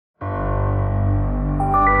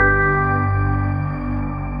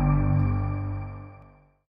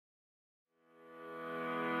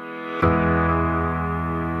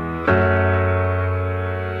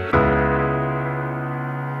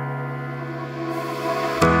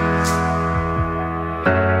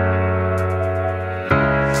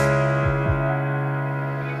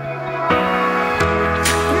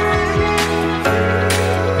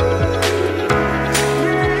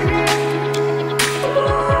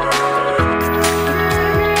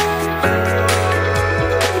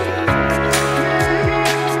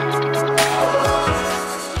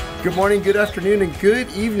good morning, good afternoon, and good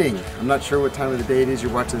evening. I'm not sure what time of the day it is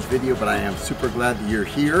you're watching this video, but I am super glad that you're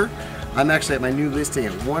here. I'm actually at my new listing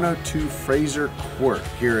at 102 Frazer Court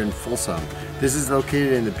here in Folsom. This is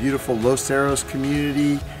located in the beautiful Los Cerros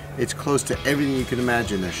community. It's close to everything you can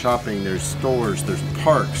imagine. There's shopping, there's stores, there's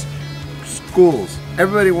parks, schools.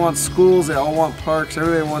 Everybody wants schools, they all want parks,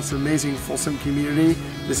 everybody wants an amazing Folsom community.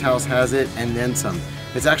 This house has it and then some.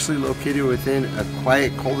 It's actually located within a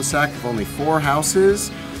quiet cul-de-sac of only 4 houses,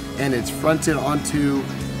 and it's fronted onto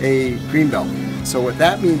a greenbelt. So what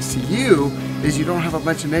that means to you is you don't have a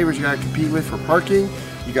bunch of neighbors you gotta compete with for parking.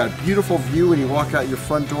 You got a beautiful view when you walk out your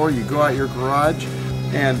front door, you go out your garage,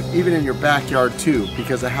 and even in your backyard too,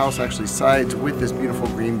 because the house actually sides with this beautiful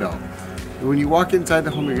greenbelt. When you walk inside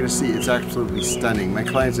the home, you're gonna see it's absolutely stunning. My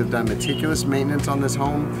clients have done meticulous maintenance on this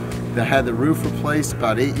home. They had the roof replaced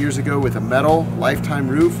about 8 years ago with a metal lifetime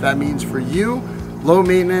roof. That means for you, low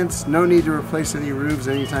maintenance, no need to replace any roofs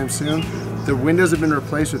anytime soon. The windows have been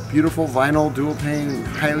replaced with beautiful vinyl, dual pane,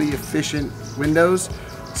 highly efficient windows.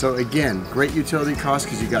 So again, great utility costs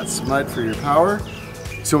because you got SMUD for your power.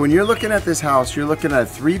 So when you're looking at this house, you're looking at a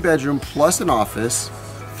 3-bedroom plus an office,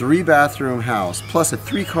 3-bathroom house, plus a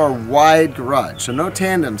 3-car wide garage. So no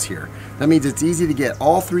tandems here. That means it's easy to get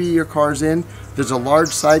all 3 of your cars in. There's a large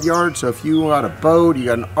side yard, so if you got a boat, you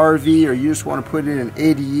got an RV, or you just want to put in an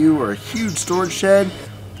ADU or a huge storage shed,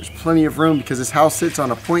 there's plenty of room because this house sits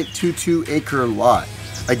on a 0.22 acre lot.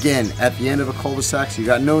 Again, at the end of a cul-de-sac, so you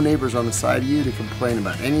got no neighbors on the side of you to complain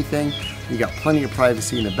about anything. You got plenty of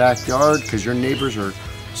privacy in the backyard because your neighbors are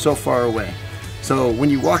so far away. So when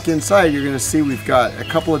you walk inside, you're gonna see we've got a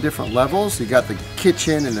couple of different levels. You got the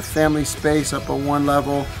kitchen and the family space up on one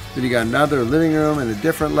level. Then you got another living room and a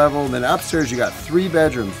different level. And then upstairs, you got 3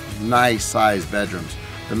 bedrooms, nice sized bedrooms.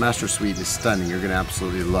 The master suite is stunning. You're gonna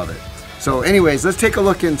absolutely love it. So anyways, let's take a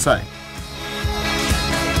look inside.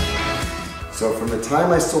 So from the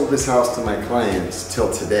time I sold this house to my clients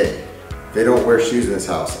till today, they don't wear shoes in this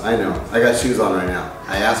house. I know, I got shoes on right now.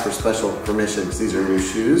 I asked for special permission because these are new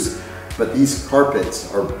shoes. But these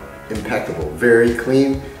carpets are impeccable, very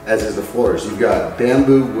clean, as is the floors. You've got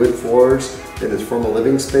bamboo wood floors in this formal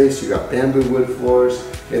living space. You've got bamboo wood floors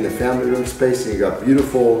in the family room space, and you've got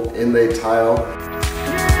beautiful inlaid tile.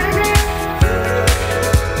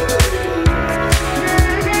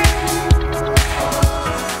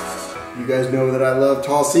 You guys know that I love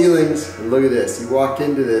tall ceilings. And look at this, you walk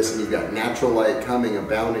into this and you've got natural light coming,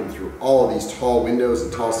 abounding through all of these tall windows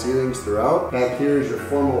and tall ceilings throughout. Back here is your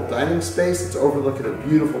formal dining space. It's overlooking a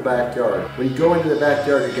beautiful backyard. When you go into the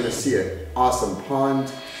backyard, you're gonna see an awesome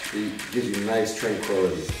pond that gives you nice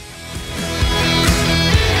tranquility.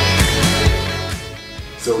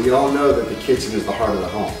 So we all know that the kitchen is the heart of the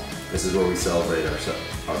home. This is where we celebrate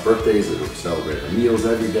our birthdays, this is where we celebrate our meals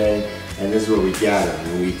every day, and this is where we gather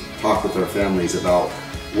and we talk with our families about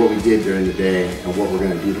what we did during the day and what we're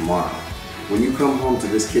going to do tomorrow. When you come home to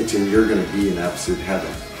this kitchen, you're going to be in absolute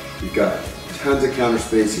heaven. You've got tons of counter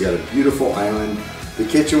space, you got a beautiful island. The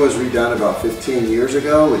kitchen was redone about 15 years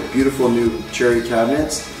ago with beautiful new cherry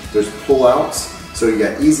cabinets. There's pull-outs, so you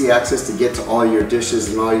got easy access to get to all your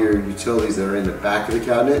dishes and all your utilities that are in the back of the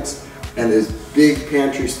cabinets. And this big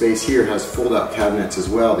pantry space here has fold-out cabinets as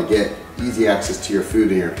well to get easy access to your food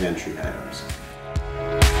and your pantry items.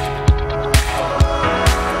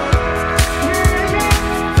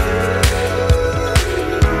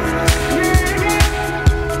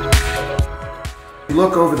 You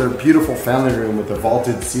look over the beautiful family room with the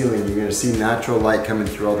vaulted ceiling, you're going to see natural light coming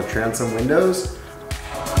through all the transom windows.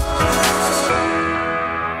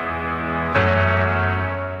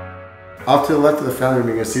 Off to the left of the family room,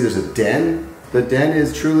 you're going to see there's a den. The den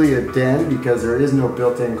is truly a den because there is no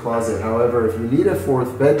built-in closet. However, if you need a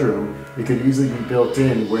 4th bedroom, it could easily be built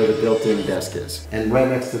in where the built-in desk is. And right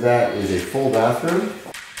next to that is a full bathroom.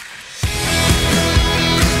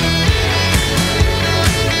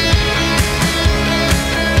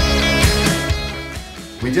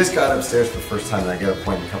 We just got upstairs for the first time and I got to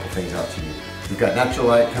point a couple things out to you. We've got natural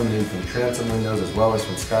light coming in from transom windows as well as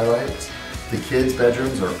from skylights. The kids'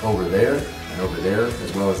 bedrooms are over there and over there,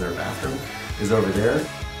 as well as their bathroom is over there.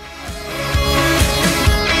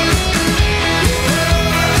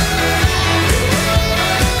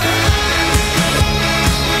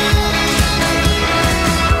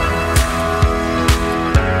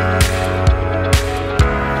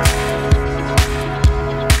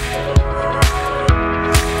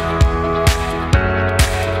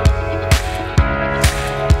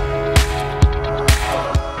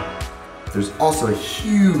 There's also a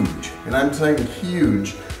huge, and I'm saying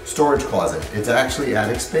huge, storage closet. It's actually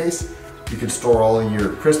attic space. You can store all of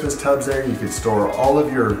your Christmas tubs there. You can store all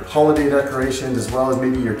of your holiday decorations as well as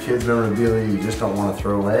maybe your kids' memorabilia you just don't want to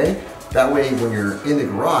throw away. That way when you're in the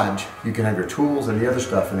garage, you can have your tools and the other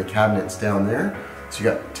stuff in the cabinets down there. So you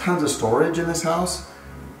got tons of storage in this house.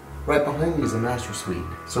 Right behind you is a master suite.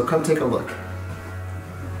 So come take a look.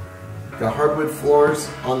 Got hardwood floors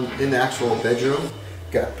in the actual bedroom.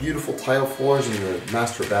 Got beautiful tile floors in the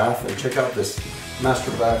master bath. And check out this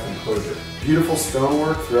master bath enclosure. Beautiful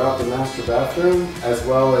stonework throughout the master bathroom, as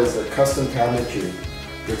well as a custom cabinetry,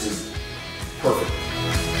 which is perfect.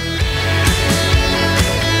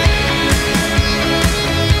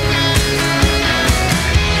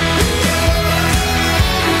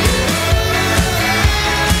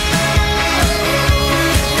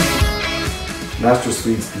 Master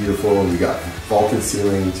suite's beautiful. You got vaulted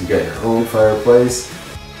ceilings, you got your own fireplace.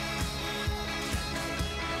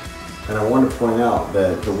 And I want to point out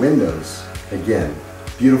that the windows, again,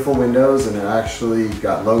 beautiful windows, and they're actually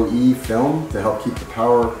got low E film to help keep the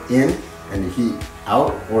power in and the heat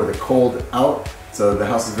out, or the cold out. So the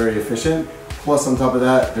house is very efficient. Plus on top of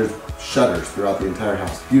that, there's shutters throughout the entire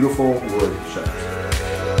house. Beautiful wood shutters.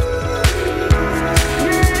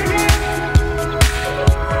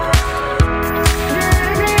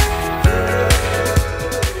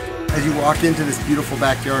 As you walk into this beautiful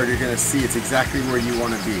backyard, you're going to see it's exactly where you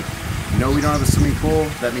want to be. No, we don't have a swimming pool.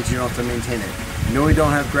 That means you don't have to maintain it. No, we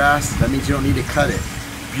don't have grass. That means you don't need to cut it.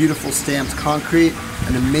 Beautiful stamped concrete,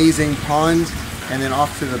 an amazing pond, and then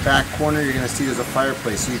off to the back corner, you're going to see there's a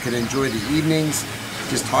fireplace, so you can enjoy the evenings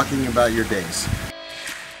just talking about your days.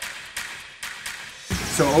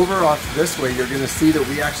 So over off this way, you're going to see that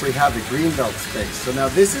we actually have the greenbelt space. So now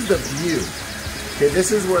this is the view. Okay,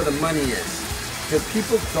 this is where the money is. Because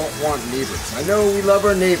people don't want neighbors. I know we love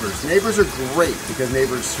our neighbors. Neighbors are great because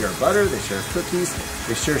neighbors share butter, they share cookies,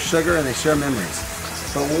 they share sugar, and they share memories.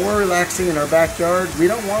 But when we're relaxing in our backyard, we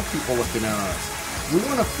don't want people looking at us. We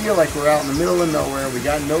want to feel like we're out in the middle of nowhere, we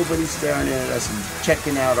got nobody staring at us and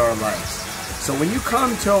checking out our lives. So when you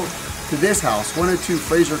come to this house, 102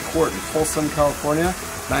 Frazer Court in Folsom, California,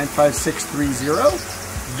 95630,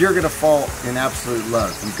 you're going to fall in absolute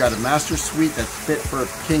love. You've got a master suite that's fit for a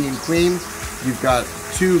king and queen. You've got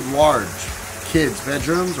two large kids'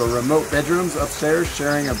 bedrooms or remote bedrooms upstairs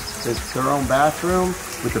sharing their own bathroom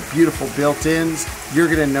with the beautiful built-ins. You're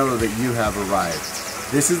going to know that you have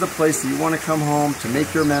arrived. This is the place that you want to come home to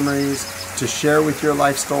make your memories, to share with your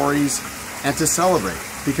life stories, and to celebrate.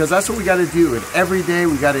 Because that's what we got to do. And every day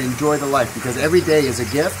we got to enjoy the life, because every day is a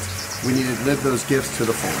gift. We need to live those gifts to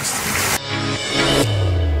the fullest.